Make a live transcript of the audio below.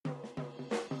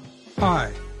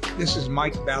Hi, this is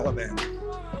Mike Balaban.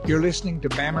 You're listening to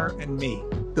Bammer and Me,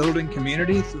 building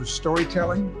community through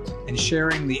storytelling and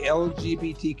sharing the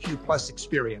LGBTQ plus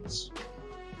experience.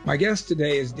 My guest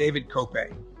today is David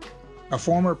Kope, a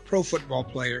former pro football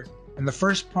player and the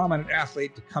first prominent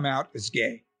athlete to come out as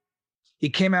gay. He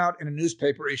came out in a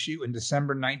newspaper issue in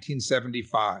December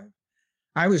 1975.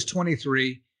 I was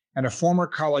 23 and a former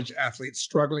college athlete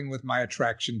struggling with my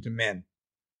attraction to men.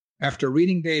 After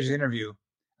reading Dave's interview,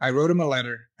 I wrote him a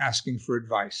letter asking for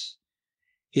advice.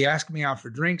 He asked me out for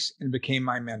drinks and became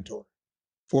my mentor.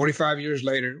 45 years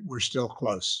later, we're still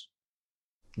close.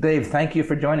 Dave, thank you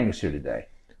for joining us here today.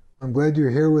 I'm glad you're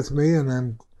here with me, and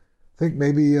I think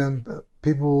maybe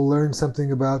people will learn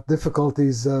something about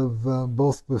difficulties of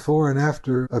both before and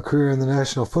after a career in the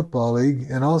National Football League,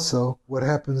 and also what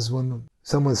happens when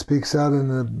someone speaks out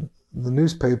in the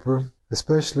newspaper,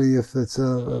 especially if it's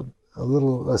a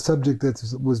subject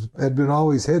that had been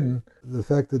always hidden, the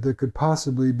fact that there could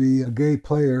possibly be a gay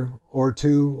player or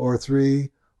 2 or 3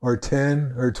 or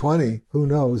 10 or 20, who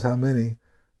knows how many.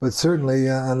 But certainly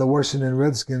on the Washington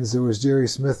Redskins, there was Jerry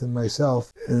Smith and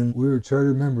myself, and we were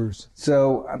charter members.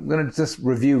 So I'm going to just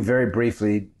review very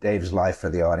briefly Dave's life for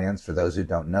the audience, for those who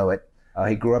don't know it.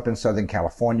 He grew up in Southern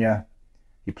California.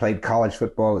 He played college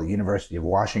football at the University of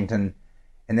Washington,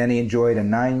 and then he enjoyed a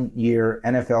 9-year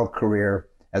NFL career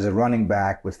as a running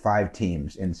back with 5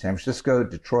 teams in San Francisco,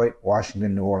 Detroit,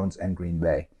 Washington, New Orleans, and Green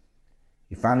Bay.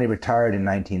 He finally retired in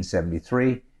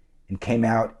 1973 and came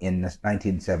out in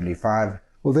 1975.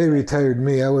 Well, they retired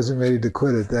me. I wasn't ready to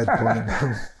quit at that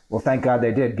point. Well, thank God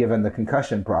they did, given the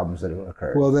concussion problems that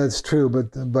occurred. Well, that's true,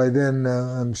 but by then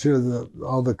I'm sure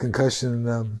all the concussion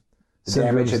the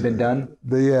damage had been done?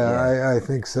 I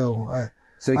think so.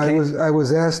 I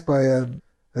was asked by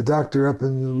a doctor up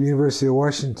in the University of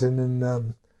Washington,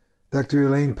 and Dr.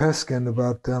 Elaine Peskin,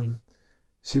 about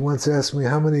she once asked me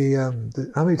how many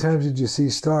times did you see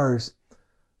stars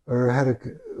or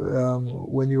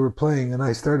when you were playing, and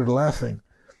I started laughing.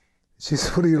 She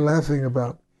said, "What are you laughing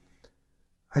about?"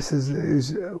 I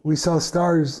says, "We saw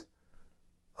stars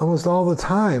almost all the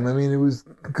time. I mean,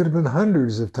 it could have been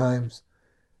hundreds of times.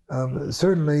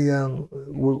 Certainly,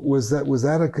 was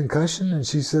that a concussion?" And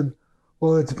she said,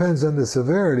 "Well, it depends on the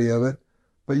severity of it,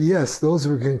 but yes, those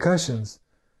were concussions."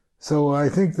 So I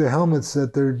think the helmets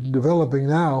that they're developing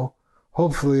now,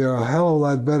 hopefully, are a hell of a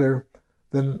lot better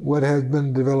than what had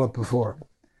been developed before.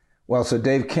 Well, so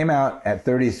Dave came out at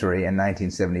 33 in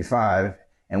 1975,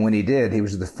 and when he did, he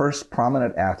was the first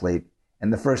prominent athlete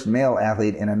and the first male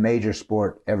athlete in a major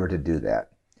sport ever to do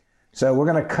that. So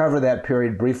we're going to cover that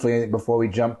period briefly before we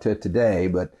jump to today,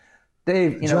 but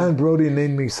Dave, John Brody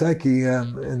named me Psyche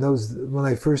when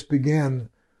I first began,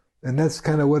 and that's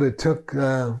kind of what it took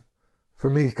for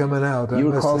me coming out.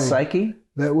 You were called Psyche?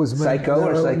 That was Psycho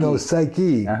or Psyche? No,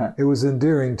 Psyche. Uh-huh. It was an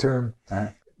endearing term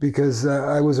because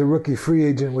I was a rookie free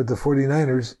agent with the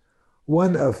 49ers,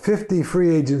 one of 50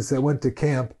 free agents that went to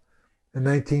camp in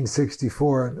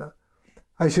 1964.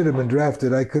 I should have been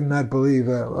drafted. I could not believe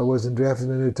I wasn't drafted,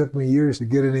 and it took me years to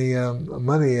get any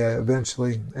money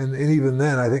eventually. And even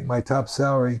then, I think my top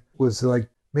salary was like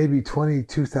maybe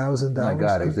 $22,000. My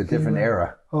God, it was a different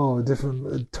era. Oh,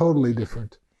 totally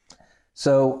different.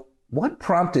 So what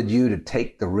prompted you to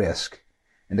take the risk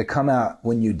and to come out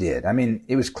when you did? I mean,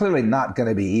 it was clearly not going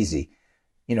to be easy,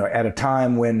 at a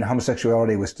time when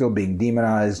homosexuality was still being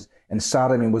demonized and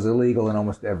sodomy was illegal in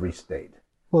almost every state.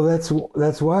 Well, that's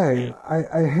why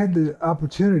I had the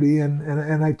opportunity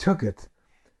and I took it.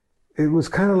 It was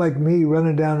kind of like me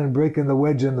running down and breaking the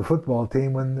wedge on the football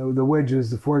team, when the wedge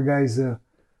is the 4 guys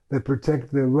that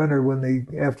protect the runner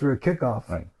after a kickoff.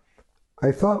 Right.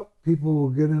 I thought people will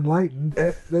get enlightened.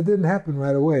 That didn't happen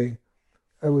right away.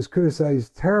 I was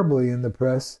criticized terribly in the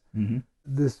press. Mm-hmm.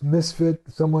 This misfit,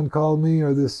 someone called me,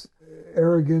 or this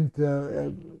arrogant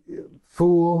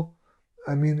fool.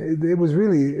 I mean, it was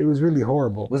really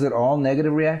horrible. Was it all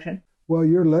negative reaction? Well,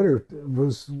 your letter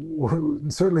was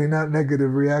certainly not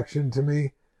negative reaction to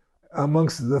me.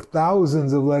 Amongst the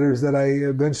thousands of letters that I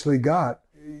eventually got,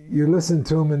 you listened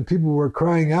to them and people were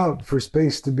crying out for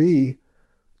space to be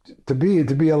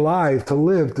alive, to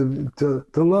live, to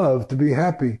love, to be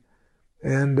happy.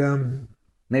 And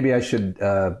maybe I should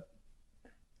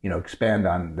expand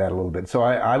on that a little bit. So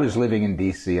I was living in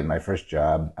D.C. in my first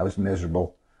job. I was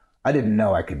miserable. I didn't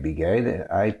know I could be gay.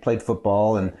 I played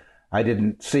football, and I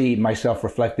didn't see myself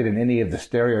reflected in any of the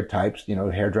stereotypes,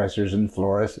 hairdressers and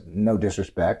florists, no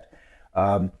disrespect.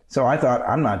 So I thought,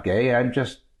 I'm not gay. I'm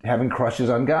just having crushes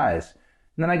on guys.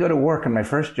 And then I go to work in my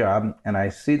first job, and I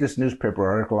see this newspaper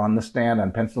article on the stand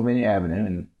on Pennsylvania Avenue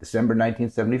in December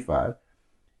 1975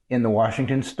 in the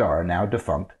Washington Star, now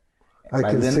defunct. I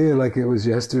can see it like it was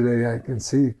yesterday. I can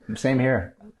see. Same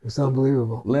here. It's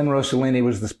unbelievable. Lynn Rossellini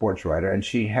was the sports writer, and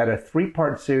she had a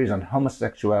 3-part series on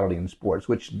homosexuality in sports,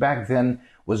 which back then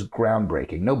was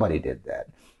groundbreaking. Nobody did that.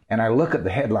 And I look at the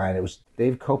headline, it was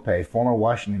Dave Kopay, former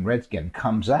Washington Redskin,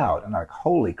 comes out, and I'm like,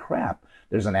 holy crap,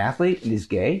 there's an athlete and he's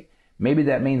gay? Maybe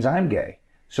that means I'm gay.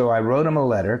 So I wrote him a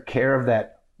letter, care of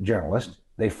that journalist.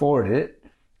 They forwarded it.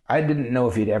 I didn't know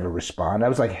if he'd ever respond. I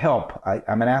was like, help,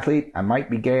 I'm an athlete, I might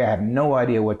be gay, I have no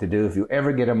idea what to do. If you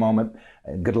ever get a moment,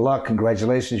 good luck,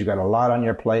 congratulations, you got a lot on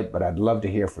your plate, but I'd love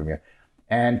to hear from you.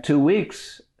 And 2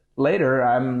 weeks later,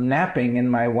 I'm napping in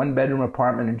my 1-bedroom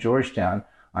apartment in Georgetown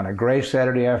on a gray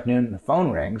Saturday afternoon, and the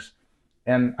phone rings,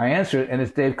 and I answer it, and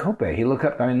it's Dave Kopay. He looked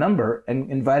up my number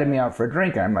and invited me out for a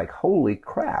drink. I'm like, holy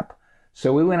crap.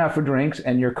 So we went out for drinks,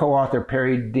 and your co-author,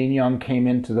 Perry Dean Young, came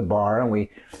into the bar,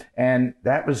 and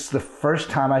that was the first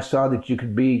time I saw that you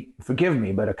could be, forgive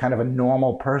me, but a kind of a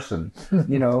normal person,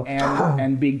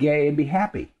 and be gay and be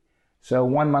happy. So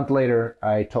 1 month later,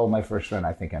 I told my first friend,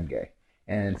 I think I'm gay.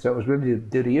 And so it was really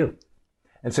due to you.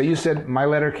 And so you said my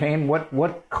letter came.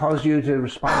 What caused you to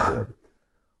respond to it?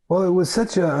 Well, it was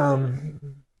such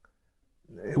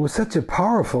a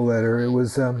powerful letter. It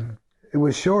was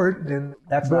short, and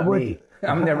that's not me.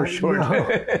 I'm never short.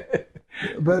 No.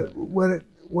 But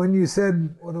when you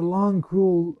said what a long,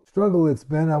 cruel struggle it's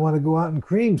been, I want to go out and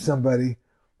cream somebody,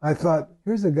 I thought,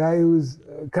 here's a guy who's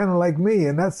kind of like me,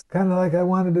 and that's kind of like I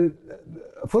wanted to.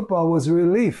 Football was a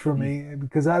relief for me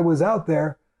because I was out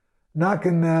there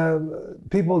knocking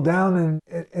people down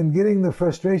and getting the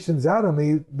frustrations out of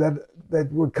me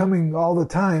that were coming all the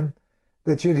time,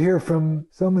 that you'd hear from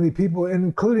so many people,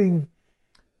 including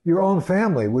your own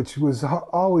family, which was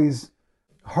always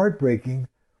heartbreaking.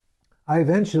 I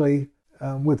eventually,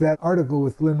 with that article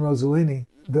with Lynn Rossellini,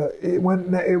 it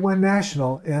went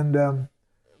national, and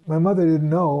my mother didn't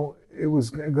know it was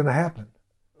going to happen,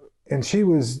 and she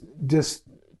was just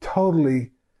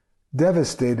totally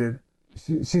devastated.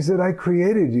 She said, "I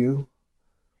created you.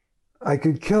 I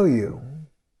could kill you,"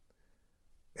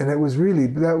 and that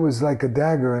was like a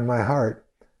dagger in my heart.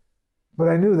 But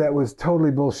I knew that was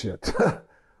totally bullshit.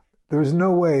 There was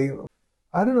no way.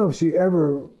 I don't know if she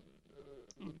ever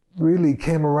really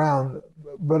came around,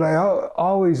 but I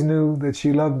always knew that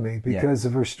she loved me because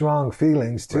of her strong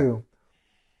feelings too.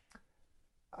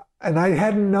 Right. And I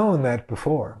hadn't known that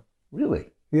before.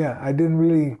 Really? Yeah, I didn't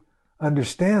really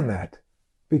understand that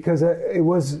because it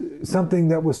was something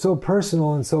that was so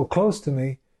personal and so close to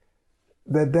me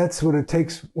that's what it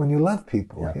takes when you love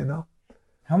people, you know?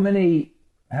 How many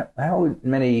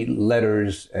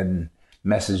letters and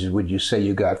messages would you say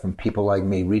you got from people like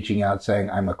me reaching out saying,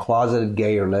 I'm a closeted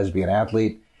gay or lesbian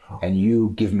athlete and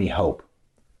you give me hope?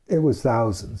 It was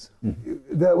thousands.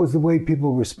 Mm-hmm. That was the way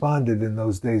people responded in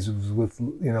those days, was with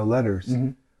letters.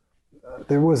 Mm-hmm.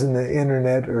 There wasn't the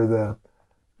internet or the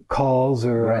calls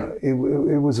or right. It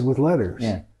was with letters.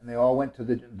 Yeah, and they all went to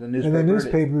the newspaper. And the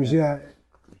newspapers,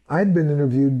 I'd been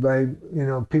interviewed by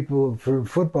people for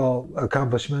football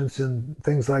accomplishments and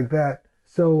things like that.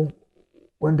 So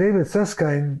when David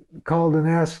Susskind called and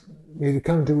asked me to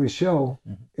come to his show,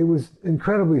 mm-hmm. It was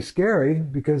incredibly scary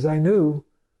because I knew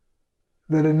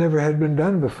that it never had been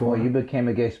done before. Well, you became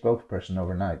a gay spokesperson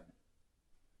overnight.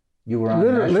 You were on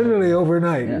literally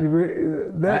overnight.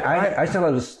 Yeah. I still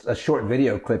have a short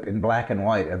video clip in black and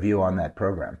white of you on that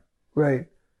program. Right.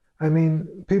 I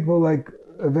mean, people like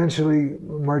eventually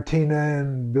Martina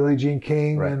and Billie Jean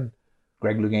King right. and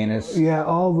Greg Louganis. Yeah,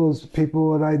 all those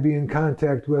people that I'd be in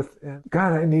contact with. And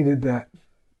God, I needed that.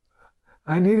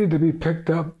 I needed to be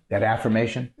picked up. That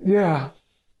affirmation? Yeah.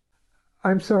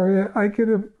 I'm sorry, I get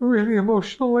really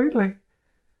emotional lately.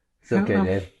 It's okay,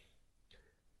 Dave.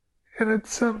 And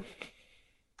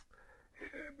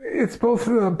it's both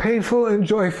painful and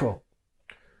joyful.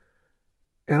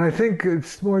 And I think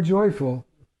it's more joyful.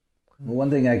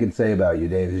 One thing I can say about you,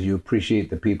 Dave, is you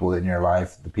appreciate the people in your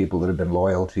life, the people that have been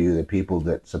loyal to you, the people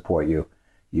that support you.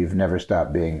 You've never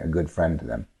stopped being a good friend to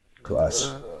them, to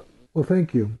us. Well,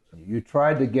 thank you. You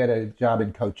tried to get a job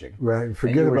in coaching. Right.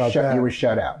 Forget about that. You were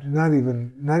shut out. Not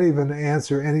even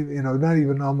answer any, not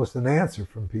even almost an answer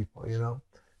from people,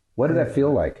 What did that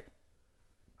feel like?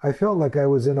 I felt like I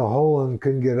was in a hole and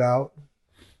couldn't get out.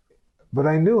 But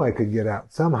I knew I could get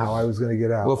out. Somehow I was going to get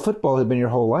out. Well, football had been your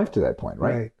whole life to that point,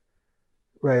 right?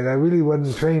 Right. I really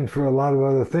wasn't trained for a lot of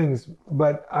other things.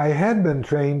 But I had been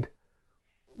trained.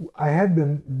 I had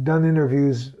done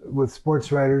interviews with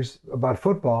sports writers about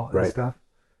football and stuff.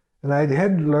 And I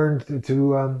had learned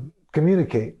to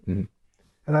communicate. Mm-hmm.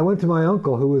 And I went to my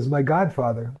uncle, who was my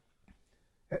godfather.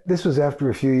 This was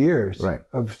after a few years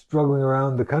of struggling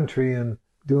around the country and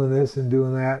doing this and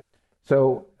doing that.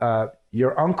 So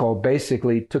your uncle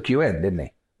basically took you in, didn't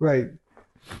he? Right.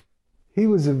 He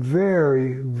was a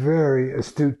very, very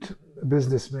astute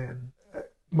businessman.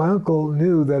 My uncle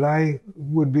knew that I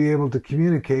would be able to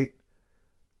communicate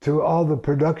to all the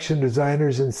production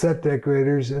designers and set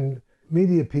decorators and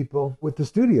media people with the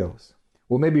studios.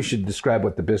 Well, maybe you should describe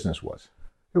what the business was.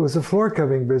 It was a floor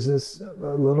covering business,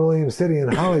 Linoleum City in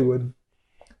Hollywood.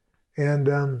 And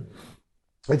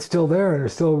it's still there, and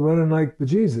it's still running like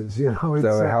bejesus. You know. It's,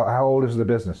 so how old is the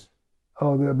business?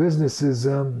 Oh, the business is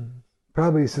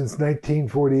probably since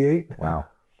 1948. Wow.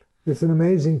 It's an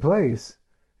amazing place.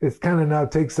 It kind of now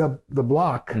takes up the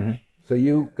block. Mm-hmm. So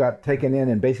you got taken in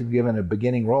and basically given a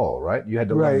beginning role, right? You had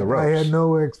to learn the ropes. I had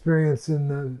no experience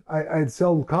in. I'd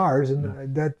sold cars,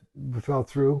 and that fell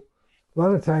through. A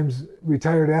lot of times,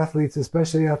 retired athletes,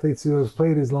 especially athletes who have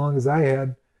played as long as I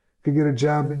had, could get a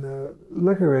job in the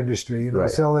liquor industry, you know,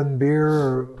 selling beer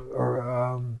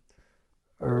or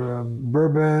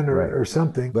bourbon or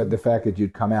something. But the fact that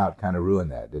you'd come out kind of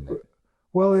ruined that, didn't it?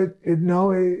 Well, it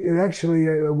actually,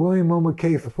 William O.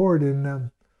 McKay Ford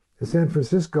in San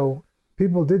Francisco,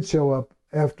 people did show up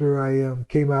after I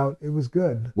came out. It was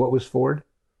good. What was Ford?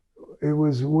 It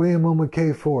was William O.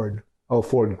 McKay Ford. Oh,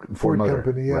 Ford Motor.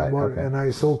 Company, yeah. Right, okay. And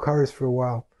I sold cars for a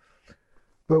while.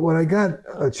 But when I got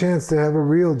a chance to have a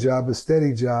real job, a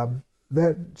steady job,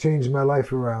 that changed my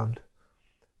life around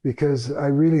because I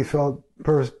really felt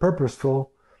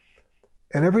purposeful.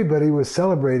 And everybody was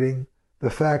celebrating the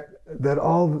fact that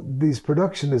all these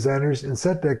production designers and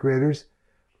set decorators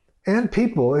and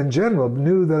people in general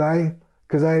knew that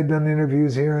because I had done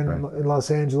interviews here in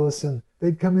Los Angeles, and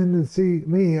they'd come in and see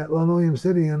me at Linoleum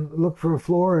City and look for a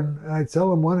floor, and I'd sell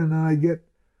them one, and then I'd get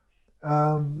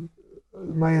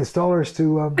my installers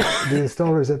to the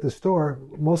installers at the store,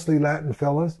 mostly Latin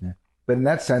fellas. Yeah. But in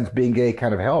that sense, being gay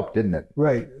kind of helped, didn't it?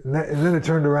 Right. And then it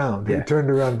turned around. Yeah. It turned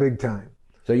around big time.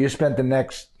 So you spent the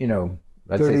next,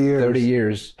 let's 30 say 30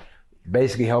 years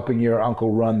basically helping your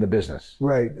uncle run the business.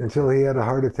 Right. Until he had a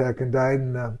heart attack and died.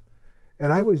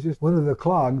 And I was just one of the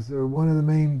clogs, or one of the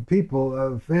main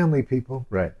people, family people.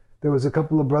 Right. There was a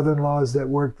couple of brother-in-laws that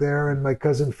worked there, and my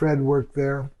cousin Fred worked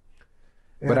there.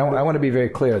 But I want to be very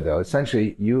clear, though.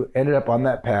 Essentially, you ended up on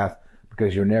that path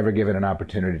because you were never given an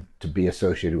opportunity to be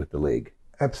associated with the league.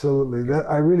 Absolutely.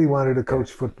 I really wanted to coach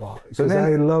football because I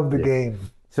loved the game.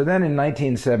 So then in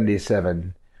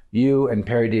 1977, you and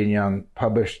Perry Dean Young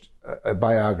published a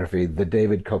biography, The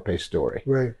David Kope Story,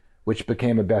 right, which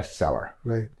became a bestseller.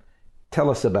 Right. Tell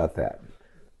us about that.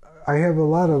 I have a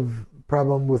lot of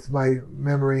problem with my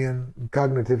memory and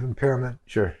cognitive impairment.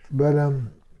 Sure. But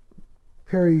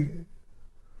Perry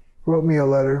wrote me a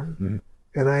letter,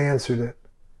 and I answered it.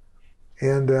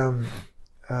 And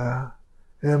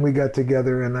then we got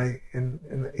together,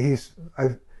 and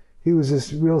he was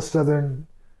this real Southern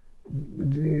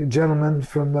gentleman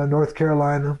from North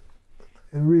Carolina,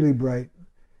 and really bright.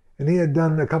 And he had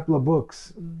done a couple of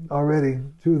books already.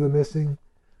 Two of them missing.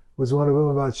 Was one of them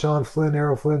about Sean Flynn,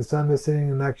 Errol Flynn's son, missing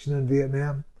in action in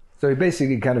Vietnam. So he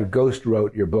basically kind of ghost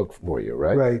wrote your book for you,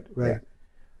 right? Right. Yeah.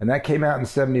 And that came out in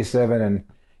 77, and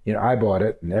I bought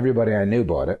it, and everybody I knew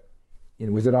bought it.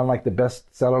 Was it on like the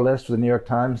bestseller list for the New York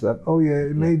Times? Oh yeah,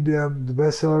 it made the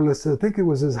bestseller list. I think it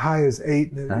was as high as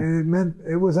 8. And it meant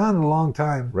it was on a long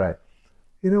time. Right.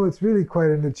 It's really quite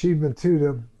an achievement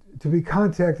too to be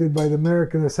contacted by the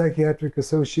American Psychiatric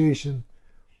Association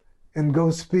and go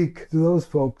speak to those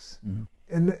folks,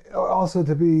 and also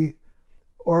to be,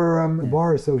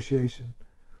 Bar Association,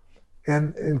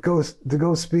 and go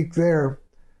speak there,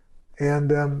 and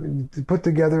to put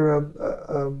together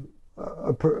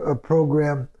a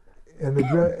program and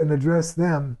address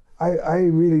them. I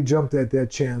really jumped at that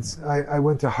chance. I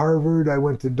went to Harvard, I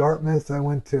went to Dartmouth, I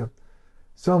went to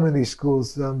so many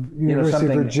schools, University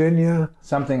of Virginia.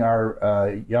 Something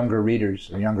our younger readers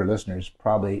or younger listeners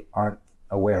probably aren't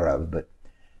aware of, but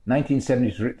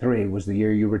 1973 was the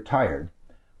year you retired.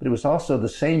 But it was also the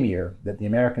same year that the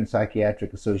American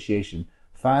Psychiatric Association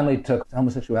finally took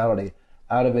homosexuality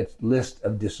out of its list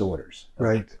of disorders,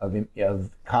 right, of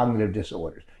cognitive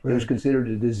disorders. Right. It was considered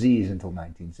a disease until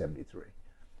 1973.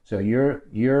 So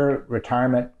your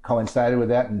retirement coincided with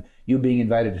that, and you being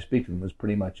invited to speak to them was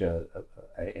pretty much a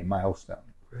milestone.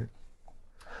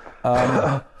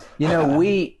 Right.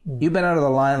 You've been out of the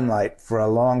limelight for a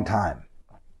long time.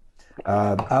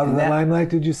 Out of the limelight,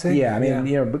 did you say? Yeah, I mean,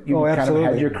 you kind of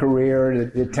had your career.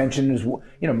 The attention is,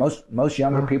 most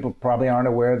younger people probably aren't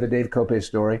aware of the Dave Kope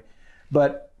story.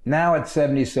 But now at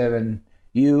 77,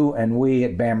 you and we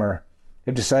at BAMR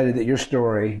have decided that your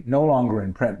story, no longer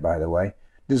in print, by the way,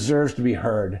 deserves to be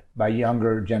heard by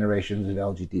younger generations of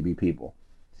LGBT people.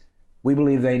 we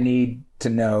believe they need to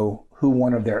know who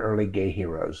one of their early gay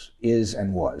heroes is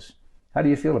and was. How do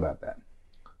you feel about that?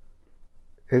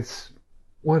 It's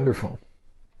wonderful.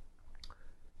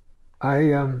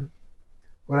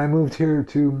 When I moved here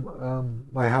to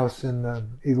my house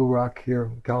in Eagle Rock here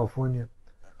in California,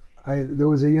 there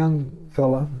was a young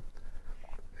fella,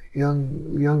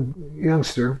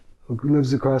 youngster who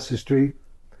lives across the street.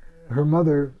 Her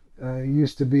mother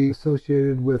used to be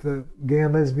associated with a gay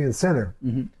and lesbian center.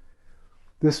 Mm-hmm.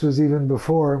 This was even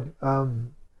before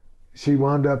she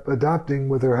wound up adopting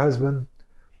with her husband,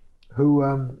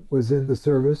 who was in the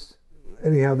service.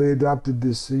 Anyhow, they adopted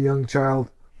this young child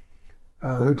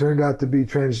who turned out to be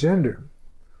transgender.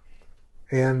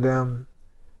 And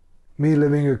me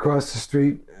living across the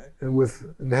street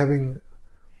and having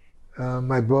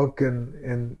my book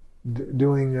and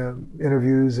doing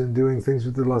interviews and doing things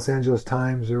with the Los Angeles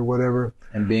Times or whatever.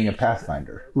 And being a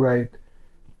pathfinder. Right.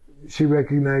 He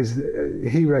recognized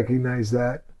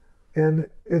that. And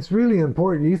it's really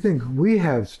important. You think we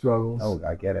have struggles. Oh,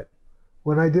 I get it.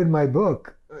 When I did my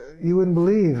book, you wouldn't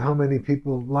believe how many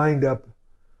people lined up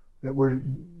that were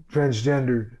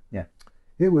transgendered. Yeah.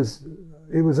 It was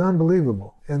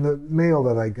unbelievable. And the mail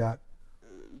that I got,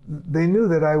 they knew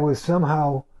that I was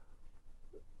somehow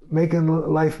making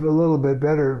life a little bit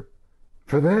better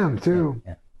for them too.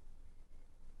 Yeah.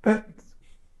 But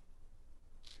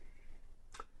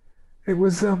it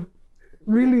was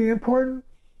really important.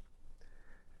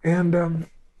 And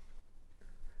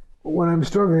when I'm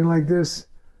struggling like this,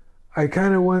 I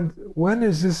kind of went, when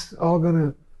is this all going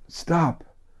to stop?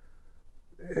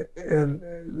 And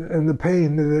the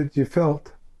pain that you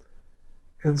felt.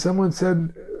 And someone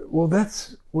said, well,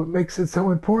 that's what makes it so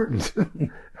important.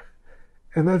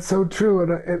 And that's so true.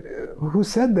 And who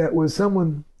said that was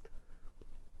someone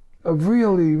of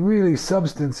really, really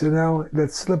substance, and now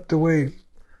that slipped away.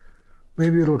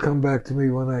 Maybe it'll come back to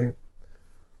me when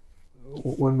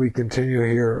we continue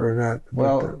here or not.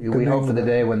 Well, we hope for the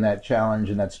day when that challenge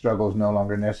and that struggle is no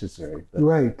longer necessary. But,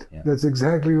 right. Yeah. That's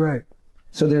exactly right.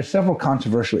 So there are several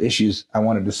controversial issues I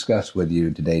want to discuss with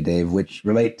you today, Dave, which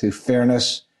relate to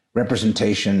fairness,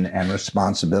 representation, and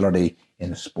responsibility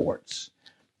in sports,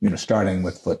 starting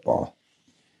with football.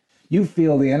 You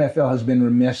feel the NFL has been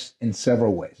remiss in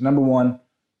several ways. Number one,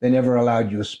 they never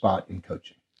allowed you a spot in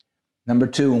coaching. Number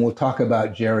two, and we'll talk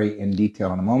about Jerry in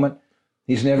detail in a moment,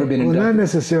 he's never been inducted. Well, not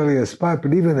necessarily a spot,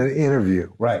 but even an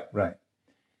interview. Right.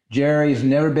 Jerry's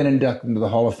never been inducted into the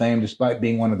Hall of Fame, despite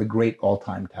being one of the great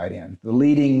all-time tight ends. The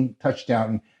leading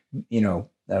touchdown,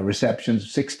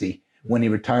 receptions, 60, when he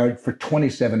retired for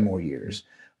 27 more years.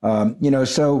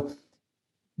 So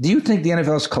do you think the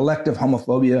NFL's collective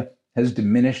homophobia has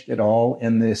diminished at all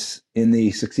in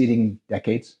the succeeding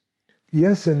decades?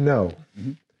 Yes and no.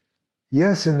 Mm-hmm.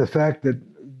 Yes, in the fact that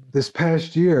this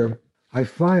past year, I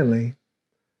finally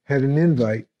had an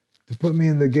invite to put me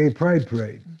in the Gay Pride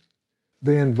Parade.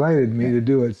 They invited me to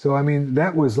do it. So,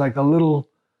 that was like a little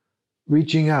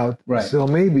reaching out. Right. So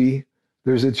maybe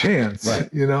there's a chance,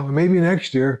 maybe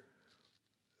next year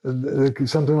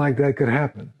something like that could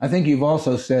happen. I think you've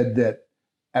also said that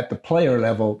at the player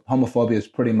level, homophobia is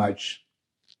pretty much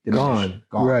gone.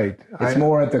 Right. It's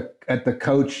more at the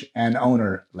coach and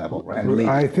owner level. Right?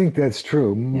 I think that's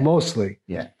true, mostly.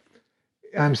 Yeah.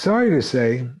 I'm sorry to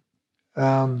say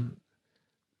that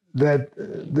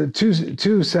the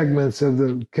two segments of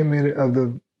the community, of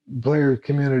the player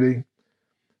community,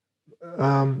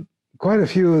 quite a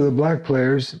few of the black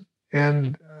players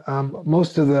and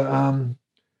most of the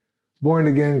born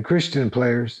again Christian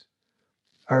players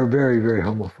are very, very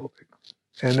homophobic,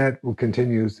 and that will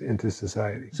continue into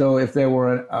society. So, if there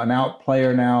were an out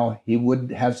player now, he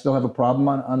would still have a problem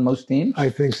on most teams. I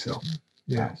think so.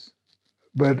 Yes,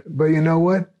 wow. But you know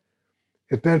what?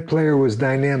 If that player was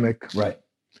dynamic, right?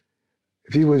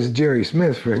 If he was Jerry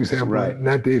Smith, for example, right.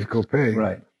 Not Dave Kopay.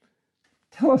 Right.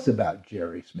 Tell us about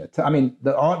Jerry Smith. Assume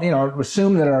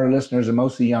that our listeners are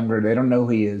mostly younger. They don't know who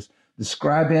he is.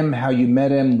 Describe him, how you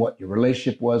met him, what your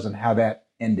relationship was, and how that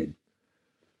ended.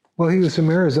 Well, he was from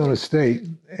Arizona State,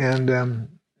 and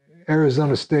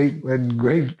Arizona State had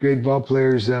great ball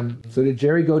players. So did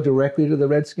Jerry go directly to the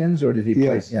Redskins, or did he play?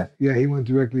 Yes. Yeah, he went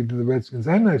directly to the Redskins.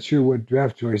 I'm not sure what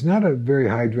draft choice. Not a very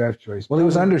high draft choice. Well, he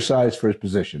was undersized for his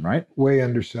position, right? Way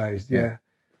undersized, yeah.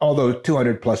 Although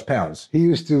 200 plus pounds. He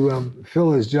used to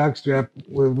fill his jockstrap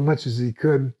with as much as he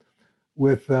could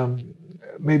with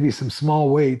maybe some small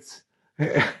weights.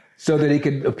 So that he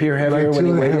could appear heavier when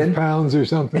he weighed in? 2.5 pounds or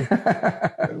something.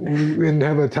 And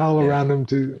have a towel around him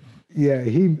to... Yeah,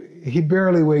 he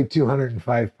barely weighed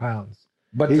 205 pounds.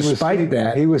 But despite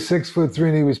that... He was 6'3",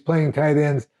 and he was playing tight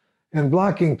ends and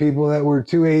blocking people that were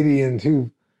 280 and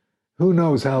who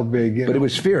knows how big. But it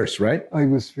was fierce, right? He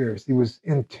was fierce. He was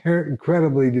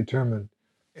incredibly determined,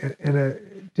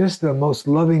 and just the most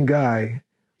loving guy.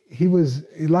 He was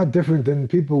a lot different than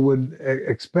people would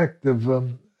expect of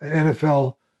an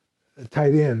NFL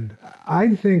tight end.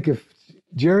 I think if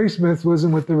Jerry Smith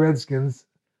wasn't with the Redskins,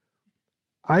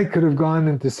 I could have gone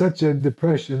into such a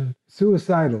depression,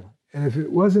 suicidal. And if it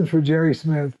wasn't for Jerry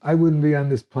Smith, I wouldn't be on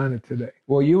this planet today.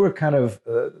 Well, you were kind of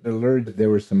alerted that there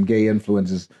were some gay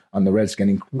influences on the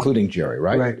Redskins, including Jerry,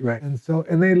 right? Right.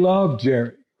 And they loved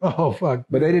Jerry. Oh, fuck.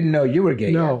 But they didn't know you were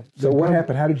gay. No. Yet. So what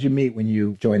happened? How did you meet when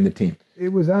you joined the team? It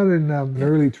was out in an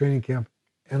early training camp.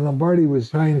 And Lombardi was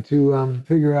trying to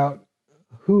figure out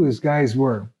who his guys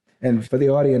were. And for the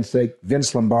audience's sake,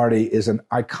 Vince Lombardi is an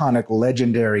iconic,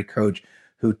 legendary coach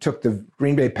who took the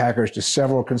Green Bay Packers to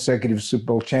several consecutive Super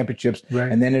Bowl championships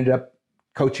and then ended up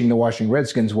coaching the Washington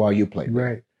Redskins while you played.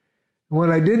 Right. What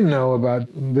I didn't know about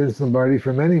Vince Lombardi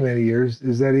for many, many years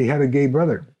is that he had a gay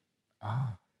brother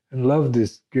and loved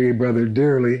his gay brother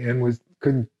dearly and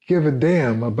couldn't give a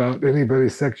damn about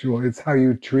anybody's sexual. It's how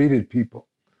you treated people.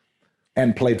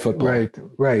 And played football.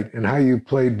 Right. And how you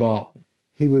played ball.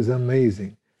 He was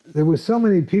amazing. There were so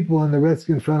many people in the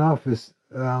Redskins front office,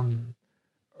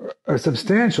 or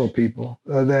substantial people,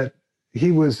 that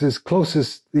he was as close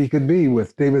as he could be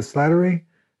with. David Slattery,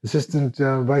 assistant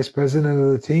vice president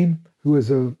of the team, who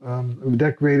was a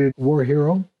decorated war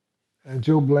hero, and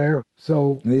Joe Blair.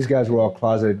 So and these guys were all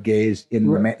closeted gays in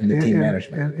the team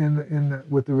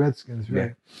management. With the Redskins,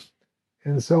 right? Yeah.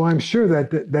 And so I'm sure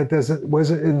that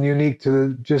wasn't unique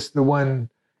to just the one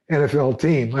NFL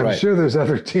team. I'm sure there's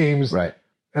other teams. Right.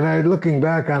 And looking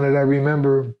back on it, I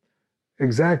remember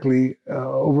exactly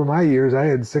over my years, I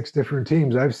had 6 different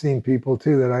teams. I've seen people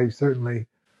too that I certainly,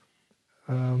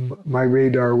 my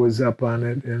radar was up on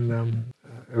it, and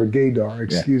or gaydar,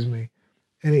 excuse me.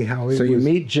 Anyhow, so you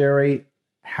meet Jerry.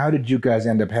 How did you guys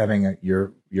end up having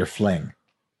your fling?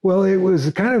 Well, it was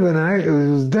kind of it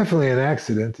was definitely an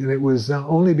accident, and it was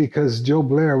only because Joe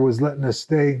Blair was letting us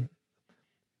stay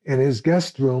in his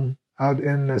guest room out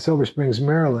in Silver Springs,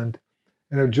 Maryland.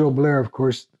 And Joe Blair, of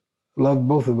course, loved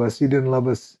both of us. He didn't love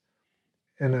us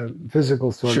in a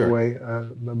physical sort of way,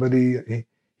 but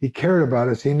he cared about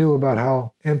us. He knew about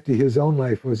how empty his own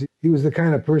life was. He was the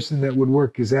kind of person that would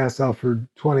work his ass off for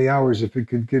 20 hours if he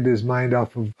could get his mind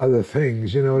off of other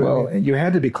things. You know what I mean? Well, and you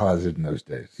had to be closeted in those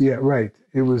days. Yeah, right.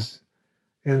 It was,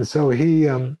 and so he,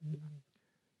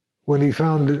 when he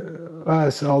found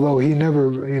us, although he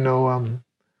never,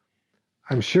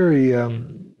 I'm sure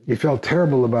he felt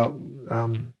terrible about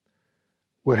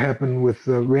what happened with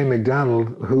Ray McDonald,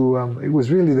 who it was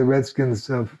really the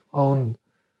Redskins' own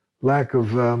lack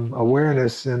of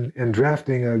awareness in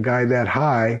drafting a guy that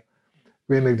high.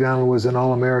 Ray McDonald was an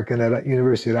All-American at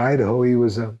University of Idaho. He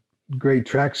was a great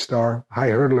track star,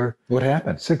 high hurdler. What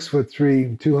happened?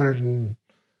 6'3",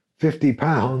 250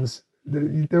 pounds.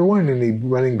 There weren't any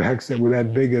running backs that were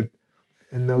that big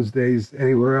in those days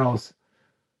anywhere else.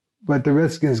 But the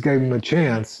Redskins gave him a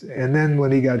chance. And then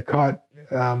when he got caught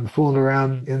fooling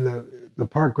around in the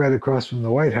park right across from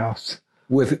the White House.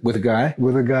 With a guy?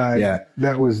 With a guy. Yeah.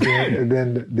 That was the end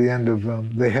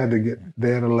of, they had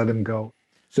to let him go.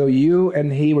 So you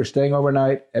and he were staying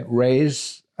overnight at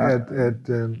Ray's? At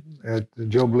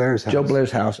Joe Blair's house. Joe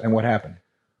Blair's house. And what happened?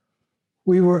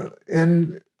 We went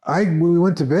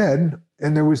to bed,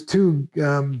 and there was 2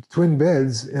 twin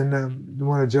beds in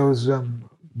one of Joe's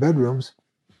bedrooms.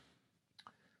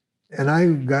 And I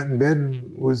got in bed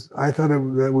and I thought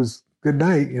that was good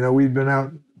night. We'd been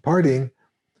out partying.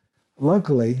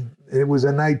 Luckily, it was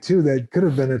a night too that could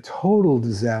have been a total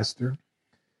disaster.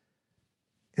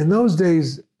 In those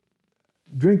days,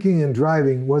 drinking and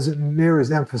driving wasn't near as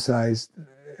emphasized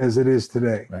as it is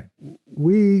today. Right.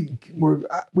 We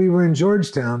were in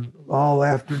Georgetown all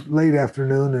late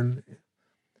afternoon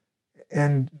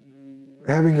and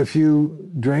having a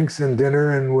few drinks and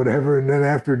dinner and whatever, and then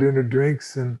after dinner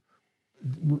drinks, and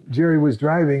Jerry was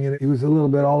driving and he was a little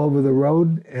bit all over the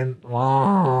road, and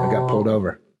I got pulled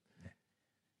over.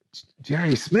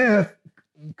 Jerry Smith,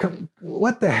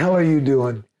 what the hell are you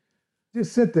doing?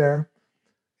 Just sit there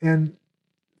and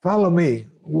follow me.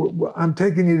 I'm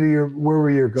taking you to wherever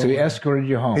you're going. So he escorted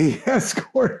you home. He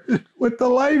escorted with the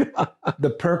light on. The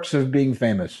perks of being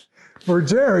famous. For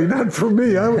Jerry, not for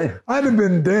me. I'd have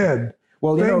been dead.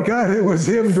 Well, thank God it was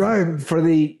him driving.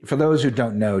 For those who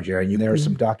don't know, Jerry, there are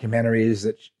some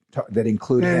documentaries that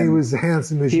include him. And he was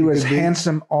handsome as he was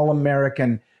handsome,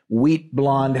 all-American, wheat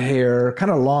blonde hair,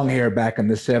 kind of long hair back in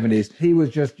the 70s. He was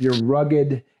just your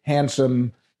rugged,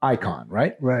 handsome, icon,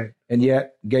 right? Right. And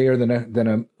yet gayer than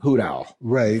a hoot owl.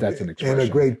 Right. That's an expression. And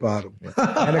a great bottom.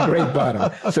 And a great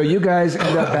bottom. So you guys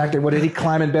end up back there. What did he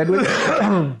climb in bed with?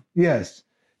 Yes.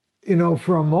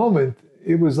 For a moment,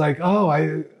 it was like,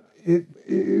 it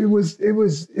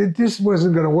just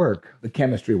wasn't going to work. The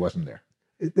chemistry wasn't there.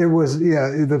 There was,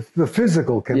 the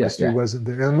physical chemistry wasn't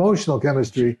there. Emotional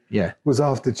chemistry was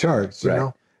off the charts, you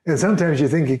know? And sometimes you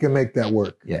think you can make that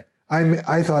work. Yeah.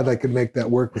 I thought I could make that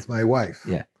work with my wife.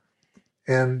 Yeah.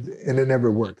 And it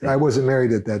never worked. I wasn't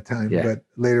married at that time, but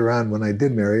later on when I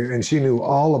did marry her, and she knew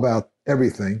all about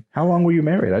everything. How long were you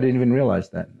married? I didn't even realize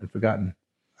that. I'd forgotten.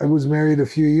 I was married a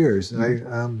few years.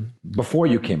 Before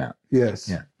you came out? Yes.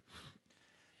 Yeah.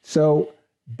 So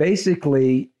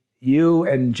basically, you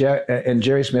and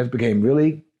Jerry Smith became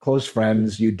really close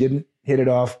friends. You didn't hit it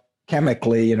off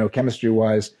chemically,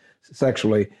 chemistry-wise,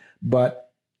 sexually,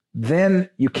 but then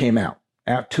you came out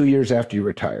 2 years after you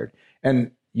retired.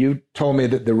 And you told me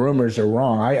that the rumors are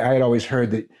wrong. I had always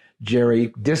heard that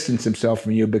Jerry distanced himself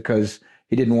from you because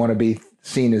he didn't want to be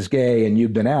seen as gay and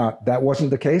you've been out. That wasn't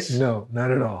the case? No, not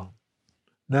at all.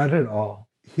 Not at all.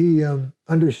 He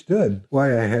understood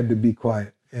why I had to be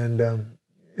quiet and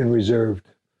reserved,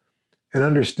 and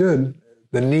understood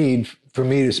the need for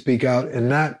me to speak out and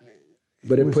not.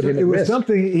 But it put him at risk. It was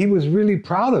something he was really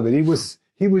proud of. It.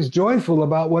 He was joyful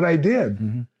about what I did.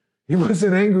 Mm-hmm. He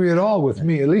wasn't angry at all with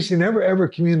me. At least he never ever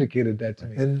communicated that to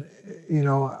me. And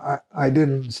I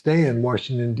didn't stay in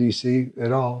Washington D.C.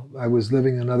 at all. I was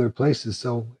living in other places,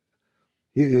 so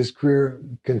his career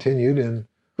continued.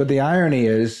 But the irony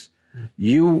is,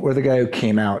 you were the guy who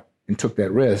came out and took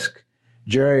that risk.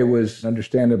 Jerry was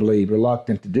understandably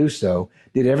reluctant to do so,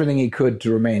 did everything he could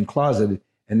to remain closeted,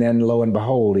 and then lo and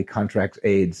behold, he contracts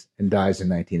AIDS and dies in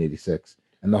 1986,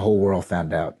 and the whole world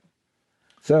found out.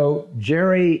 So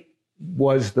Jerry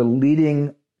was the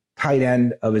leading tight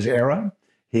end of his era.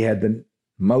 He had the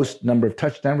most number of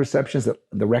touchdown receptions.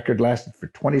 The record lasted for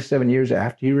 27 years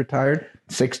after he retired,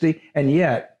 60, and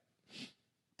yet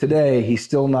today he's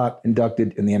still not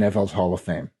inducted in the NFL's Hall of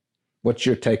Fame. What's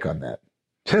your take on that?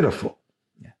 Pitiful.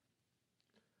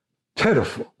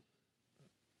 Pitiful.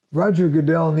 Roger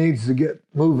Goodell needs to get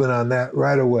moving on that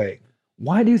right away.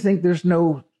 Why do you think there's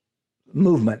no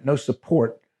movement, no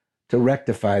support to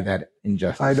rectify that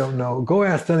injustice? I don't know. Go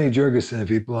ask Sonny Jurgensen if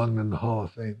he belonged in the Hall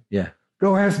of Fame. Yeah.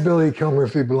 Go ask Billy Kilmer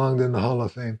if he belonged in the Hall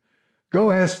of Fame. Go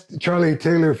ask Charlie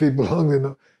Taylor if he belonged in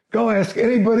the... Go ask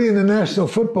anybody in the National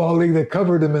Football League that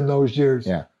covered him in those years.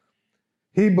 Yeah.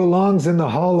 He belongs in the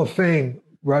Hall of Fame,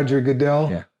 Roger Goodell.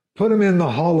 Yeah. Put him in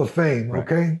the Hall of Fame, right.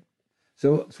 Okay?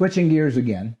 So switching gears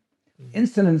again,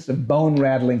 incidents of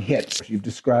bone-rattling hits, you've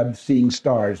described seeing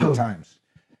stars at times,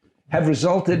 have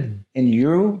resulted in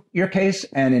your case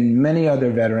and in many other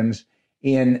veterans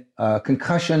in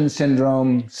concussion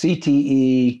syndrome,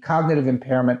 CTE, cognitive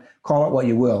impairment, call it what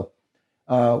you will,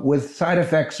 with side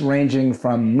effects ranging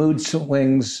from mood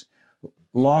swings,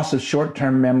 loss of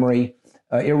short-term memory,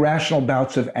 irrational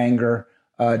bouts of anger,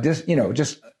 just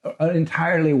an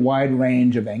entirely wide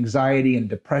range of anxiety and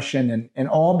depression, and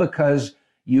all because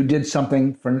you did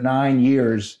something for 9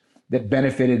 years that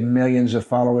benefited millions of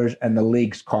followers and the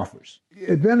league's coffers.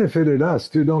 It benefited us,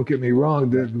 too, don't get me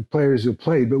wrong, the players who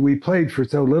played, but we played for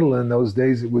so little in those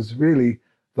days, it was really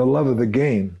the love of the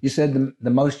game. You said the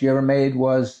most you ever made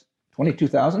was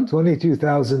 $22,000?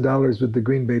 $22,000 with the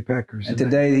Green Bay Packers. And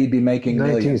today he'd be making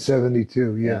millions.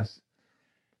 1972, yes.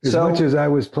 Yeah. As much as I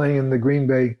was playing in the Green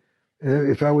Bay,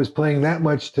 if I was playing that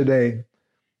much today,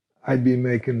 I'd be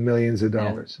making millions of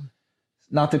dollars. Yeah.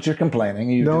 Not that you're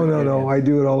complaining. No. I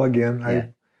do it all again. Yeah.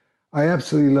 I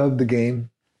absolutely love the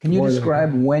game. Can you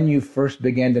describe when you first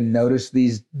began to notice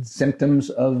these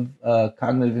symptoms of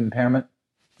cognitive impairment?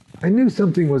 I knew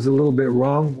something was a little bit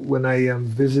wrong when I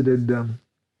visited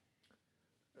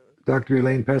Dr.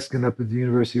 Elaine Peskin up at the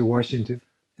University of Washington.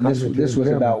 And this was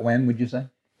about when, would you say?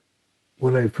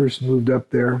 When I first moved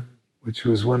up there, which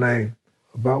was when I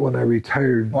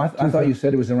retired. Oh, I thought you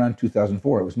said it was around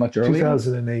 2004. It was much earlier?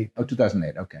 2008. Oh,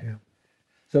 2008. Okay. Yeah.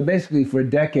 So basically, for a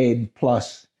decade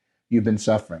plus, you've been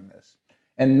suffering this.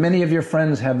 And many of your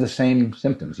friends have the same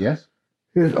symptoms, yes?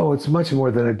 It's much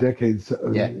more than a decade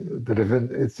that have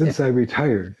been, since I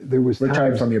retired. There was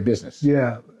retired from your business.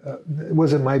 Yeah. It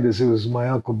wasn't my business. It was my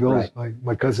Uncle Bill's,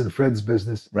 my cousin Fred's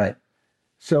business. Right.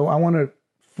 So I want to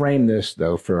frame this,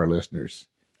 though, for our listeners.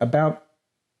 About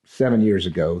 7 years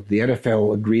ago, the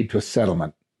NFL agreed to a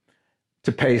settlement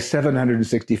to pay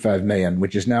 $765 million,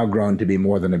 which has now grown to be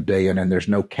more than $1 billion, and there's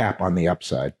no cap on the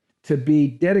upside, to be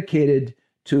dedicated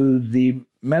to the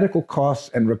medical costs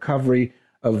and recovery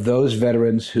of those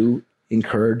veterans who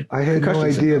incurred. I had no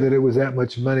idea that it was that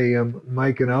much money,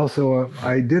 Mike. And also,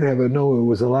 I did have it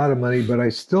was a lot of money, but I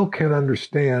still can't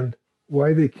understand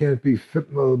why they can't be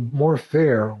more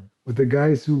fair with the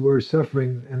guys who were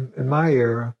suffering in my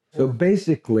era. So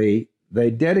basically,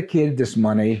 they dedicated this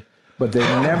money, but they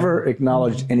never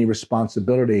acknowledged any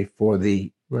responsibility for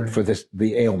the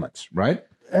ailments, right?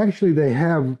 Actually, they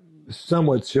have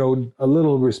somewhat showed a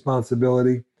little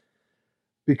responsibility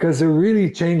because they really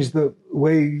changed the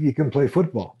way you can play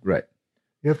football. Right.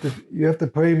 You have to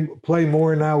play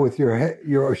more now with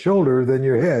your shoulder than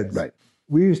your heads. Right.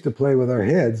 We used to play with our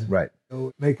heads. Right.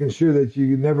 So making sure that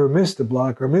you never missed a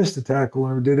block or missed a tackle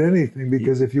or did anything,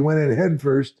 because if you went in head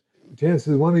first,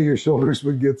 chances one of your shoulders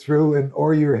would get through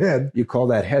or your head. You call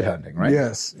that headhunting, right?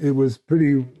 Yes, it was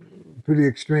pretty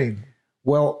extreme.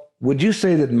 Well, would you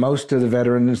say that most of the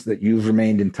veterans that you've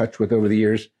remained in touch with over the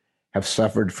years have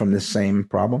suffered from this same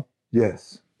problem?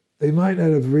 Yes. They might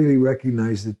not have really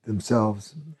recognized it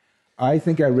themselves. I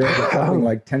think I read that something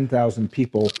like 10,000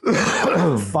 people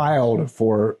filed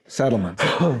for settlements,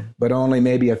 but only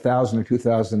maybe 1,000 or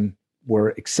 2,000 were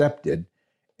accepted.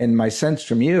 And my sense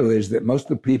from you is that most of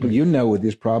the people you know with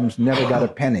these problems never got a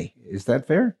penny. Is that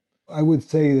fair? I would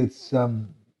say it's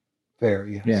fair,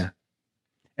 yes. Yeah.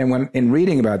 And when in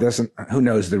reading about this, and who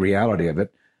knows the reality of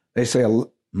it, they say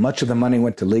much of the money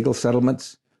went to legal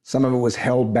settlements. Some of it was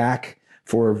held back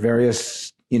for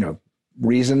various,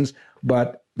 reasons.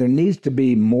 But there needs to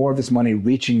be more of this money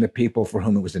reaching the people for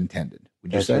whom it was intended.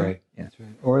 Would you say? Right. Yeah. That's right.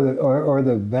 Or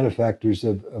the benefactors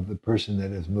of the person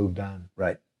that has moved on.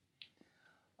 Right.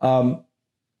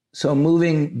 So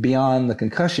moving beyond the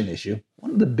concussion issue,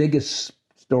 one of the biggest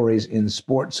stories in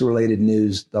sports-related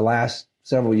news the last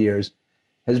several years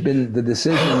has been the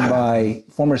decision by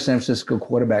former San Francisco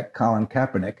quarterback Colin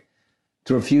Kaepernick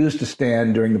to refuse to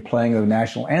stand during the playing of the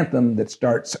national anthem that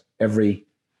starts every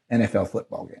NFL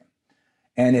football game.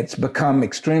 And it's become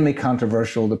extremely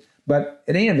controversial. But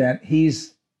in any event,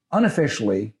 he's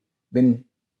unofficially been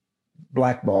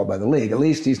blackballed by the league. At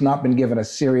least he's not been given a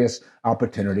serious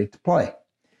opportunity to play,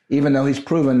 even though he's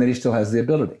proven that he still has the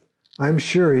ability. I'm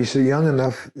sure he's young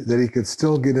enough that he could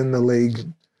still get in the league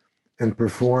and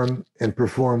perform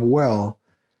well,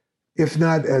 if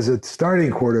not as a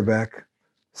starting quarterback,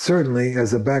 certainly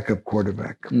as a backup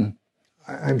quarterback.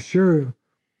 I'm sure,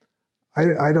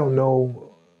 I don't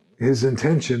know his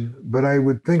intention, but I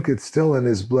would think it's still in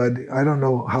his blood. I don't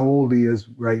know how old he is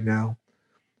right now,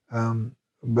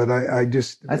 but I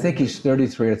think he's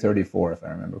 33 or 34, if I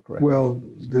remember correctly. Well,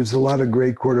 there's a lot of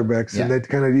great quarterbacks, and they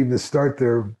kind of even start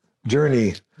their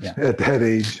journey at that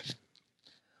age.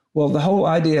 Well, the whole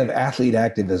idea of athlete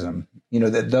activism,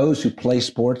 that those who play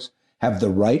sports have the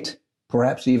right,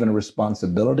 perhaps even a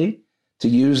responsibility, to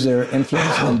use their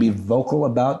influence and be vocal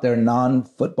about their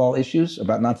non-football issues.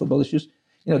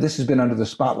 This has been under the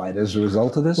spotlight as a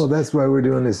result of this. Well, that's why we're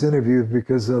doing this interview,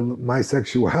 because of my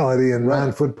sexuality and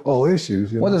non-football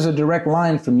issues. Well, there's a direct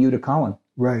line from you to Colin.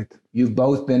 Right. You've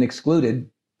both been excluded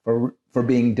for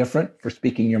being different, for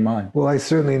speaking your mind. Well, I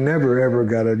certainly never, ever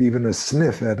got even a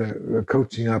sniff at a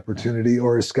coaching opportunity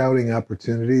or a scouting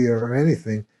opportunity or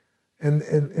anything. And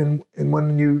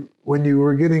when you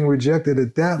were getting rejected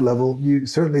at that level, you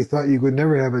certainly thought you would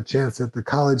never have a chance at the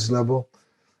college level.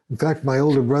 In fact, my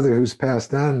older brother, who's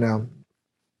passed on now,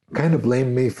 kind of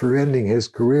blamed me for ending his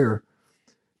career,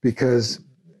 because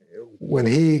when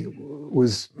he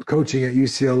was coaching at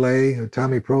UCLA,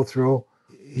 Tommy Prothro,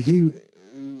 he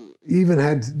even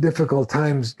had difficult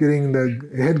times getting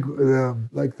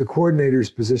the coordinator's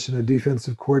position, a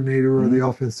defensive coordinator or the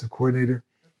offensive coordinator,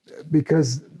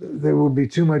 because there would be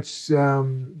too much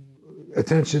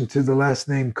attention to the last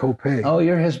name Kopay. Oh,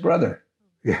 you're his brother.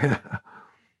 Yeah.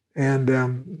 And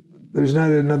there's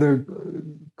not another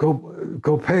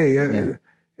Kopay. Yeah.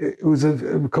 It was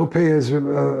Kopay is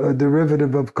a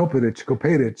derivative of Kopadic, a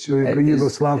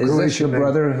Yugoslav Croatian. Is this your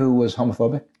brother who was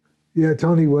homophobic? Yeah,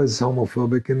 Tony was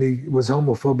homophobic, and he was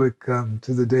homophobic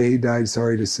to the day he died,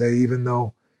 sorry to say, even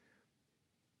though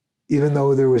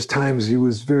there was times he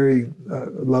was very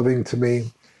loving to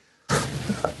me.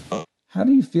 How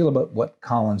do you feel about what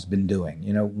Colin's been doing?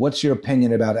 What's your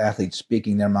opinion about athletes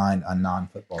speaking their mind on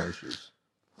non-football issues?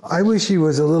 I wish he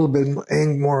was a little bit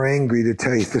more angry, to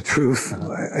tell you the truth.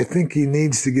 I think he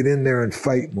needs to get in there and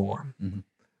fight more. Mm-hmm.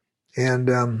 And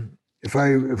if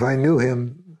I knew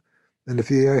him, and if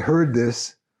he heard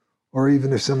this, or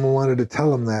even if someone wanted to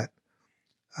tell him that,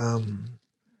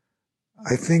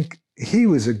 I think he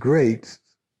was he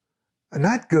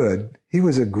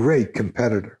was a great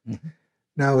competitor. Mm-hmm.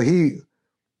 Now, he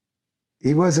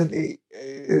wasn't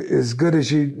as good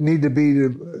as you need to be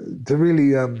to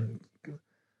really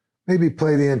maybe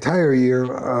play the entire year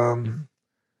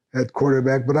at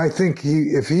quarterback. But I think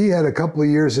if he had a couple of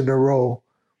years in a row,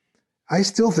 I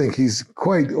still think he's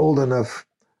quite old enough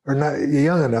or not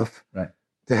young enough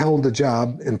to hold the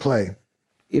job and play.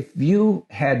 If you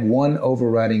had one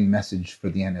overriding message for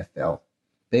the NFL,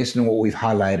 based on what we've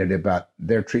highlighted about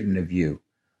their treatment of you,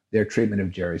 their treatment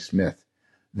of Jerry Smith,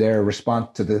 their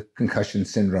response to the concussion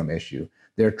syndrome issue,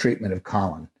 their treatment of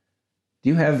Colin, do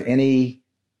you have any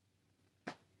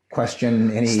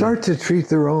question? Start to treat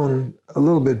their own a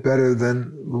little bit better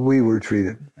than we were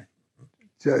treated.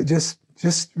 Just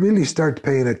really start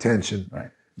paying attention.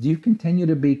 Right. Do you continue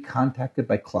to be contacted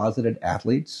by closeted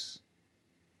athletes?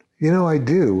 You know, I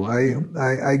do.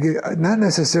 I get, not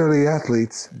necessarily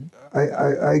athletes.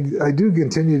 I do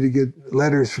continue to get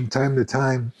letters from time to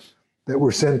time that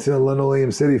were sent to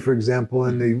Linoleum City, for example,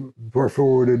 and they were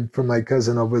forwarded from my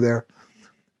cousin over there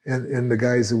and the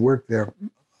guys who work there.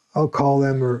 I'll call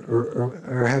them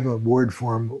or have a word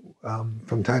for them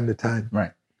from time to time.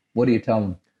 Right. What do you tell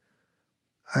them?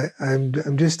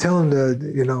 I'm just telling them,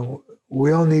 you know,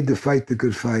 we all need to fight the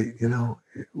good fight. You know,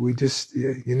 you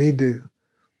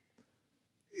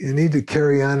need to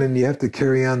carry on, and you have to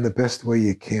carry on the best way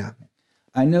you can.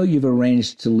 I know you've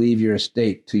arranged to leave your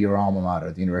estate to your alma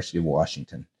mater, the University of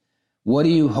Washington. What do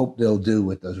you hope they'll do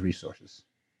with those resources?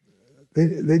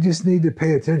 They just need to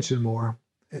pay attention more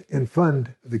and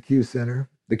fund the Q Center.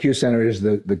 The Q Center is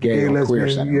the gay or queer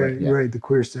center, right? Yeah, right, the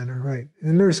queer center, right.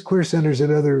 And there's queer centers at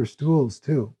other schools,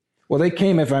 too. Well, they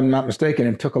came, if I'm not mistaken,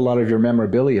 and took a lot of your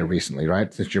memorabilia recently,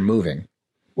 right, since you're moving.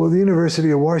 Well, the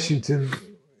University of Washington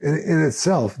in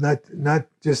itself, not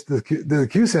just the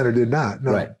Q Center did not,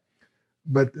 no. Right.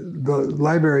 But the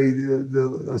library,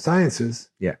 the sciences,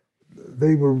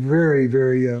 they were very,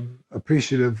 very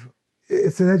appreciative.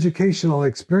 It's an educational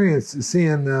experience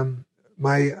seeing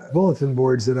my bulletin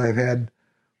boards that I've had.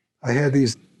 I had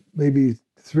these maybe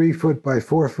 3 foot by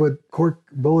 4 foot cork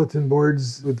bulletin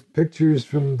boards with pictures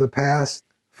from the past,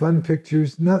 fun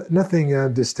pictures,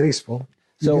 nothing distasteful.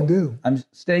 So you can do. I'm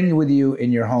staying with you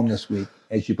in your home this week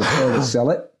as you prepare to sell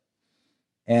it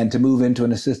and to move into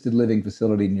an assisted living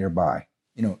facility nearby,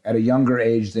 you know, at a younger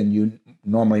age than you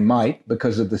normally might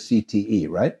because of the CTE,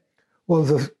 right?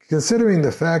 Well, considering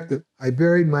the fact that I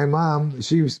buried my mom,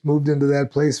 she moved into that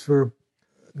place for,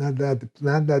 not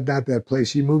that place,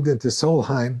 she moved into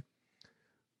Solheim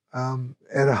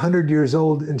at 100 years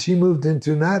old, and she moved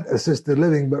into not assisted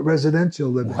living, but residential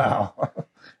living. Wow.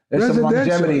 There's some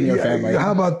longevity in your family.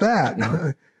 How about that?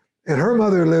 And her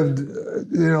mother lived,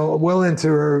 you know, well into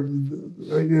her,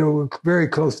 you know, very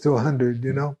close to 100,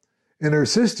 you know. And her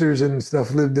sisters and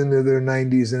stuff lived into their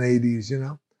 90s and 80s, you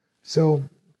know. So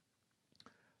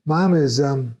Mom is,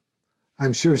 I'm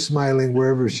sure, smiling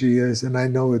wherever she is, and I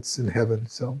know it's in heaven.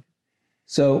 So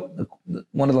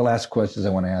one of the last questions I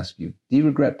want to ask you, do you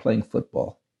regret playing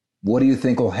football? What do you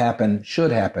think will happen,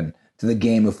 should happen, to the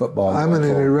game of football? I'm going to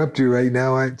interrupt you right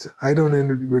now. I don't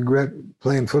regret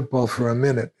playing football for a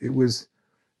minute. It was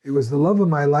the love of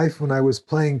my life when I was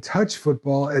playing touch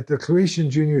football at the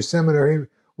Claretian Junior Seminary,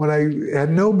 when I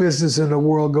had no business in the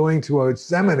world going to a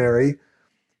seminary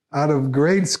out of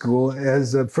grade school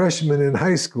as a freshman in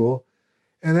high school.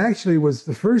 And actually was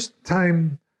the first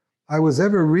time I was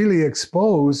ever really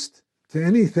exposed to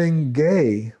anything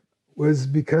gay was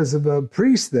because of a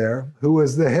priest there who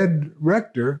was the head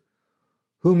rector,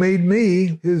 who made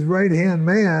me his right-hand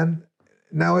man.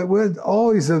 Now, it was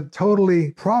always a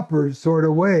totally proper sort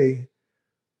of way,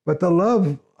 but the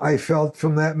love I felt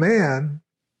from that man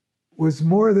was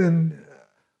more than...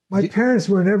 My parents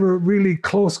were never really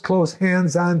close,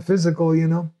 hands-on, physical, you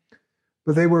know,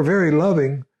 but they were very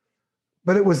loving.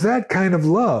 But it was that kind of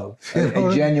love. A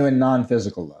genuine,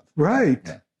 non-physical love. Right.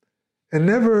 Yeah. And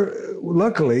never,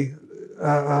 luckily,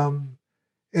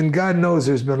 and God knows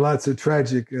there's been lots of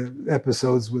tragic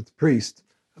episodes with priests,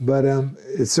 but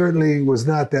it certainly was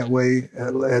not that way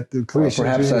at the Claretian Perhaps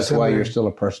Junior that's Seminary. why you're still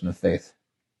a person of faith.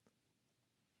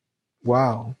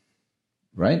 Wow.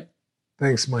 Right?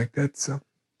 Thanks, Mike. That's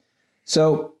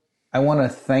So I want to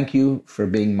thank you for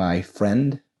being my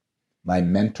friend, my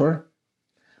mentor,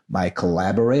 my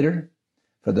collaborator.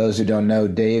 For those who don't know,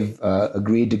 Dave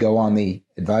agreed to go on the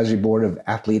advisory board of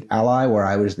Athlete Ally, where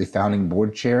I was the founding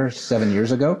board chair 7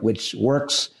 years ago, which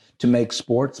works to make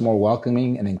sports more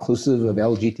welcoming and inclusive of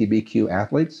LGBTQ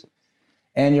athletes.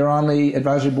 And you're on the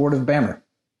advisory board of BAMR.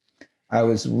 I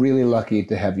was really lucky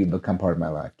to have you become part of my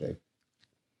life, Dave.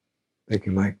 Thank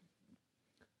you, Mike.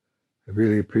 I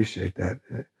really appreciate that.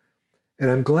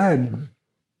 And I'm glad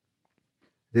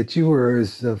that you were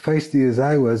as feisty as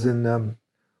I was, and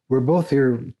we're both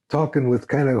here talking with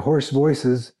kind of hoarse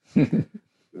voices.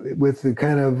 with the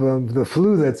kind of the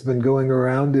flu that's been going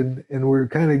around, and we're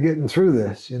kind of getting through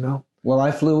this, you know. Well,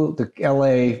 I flew to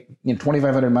L.A.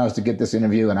 2,500 miles to get this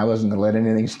interview, and I wasn't going to let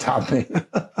anything stop me.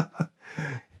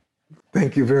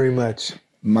 Thank you very much.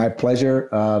 My pleasure.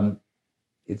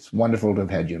 It's wonderful to have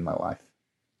had you in my life.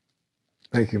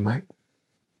 Thank you, Mike.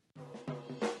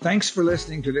 Thanks for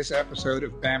listening to this episode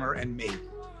of Bammer and Me.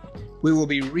 We will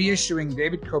be reissuing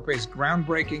David Koppe's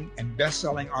groundbreaking and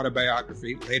best-selling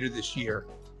autobiography later this year,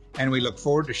 and we look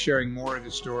forward to sharing more of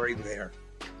his story there.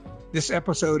 This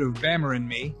episode of Bammer and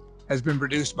Me has been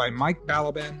produced by Mike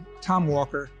Balaban, Tom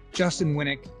Walker, Justin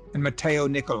Winnick, and Matteo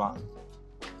Nicolan.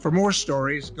 For more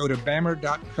stories, go to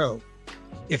bammer.co.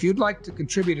 If you'd like to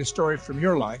contribute a story from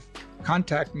your life,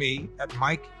 contact me at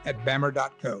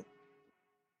mike@bammer.co.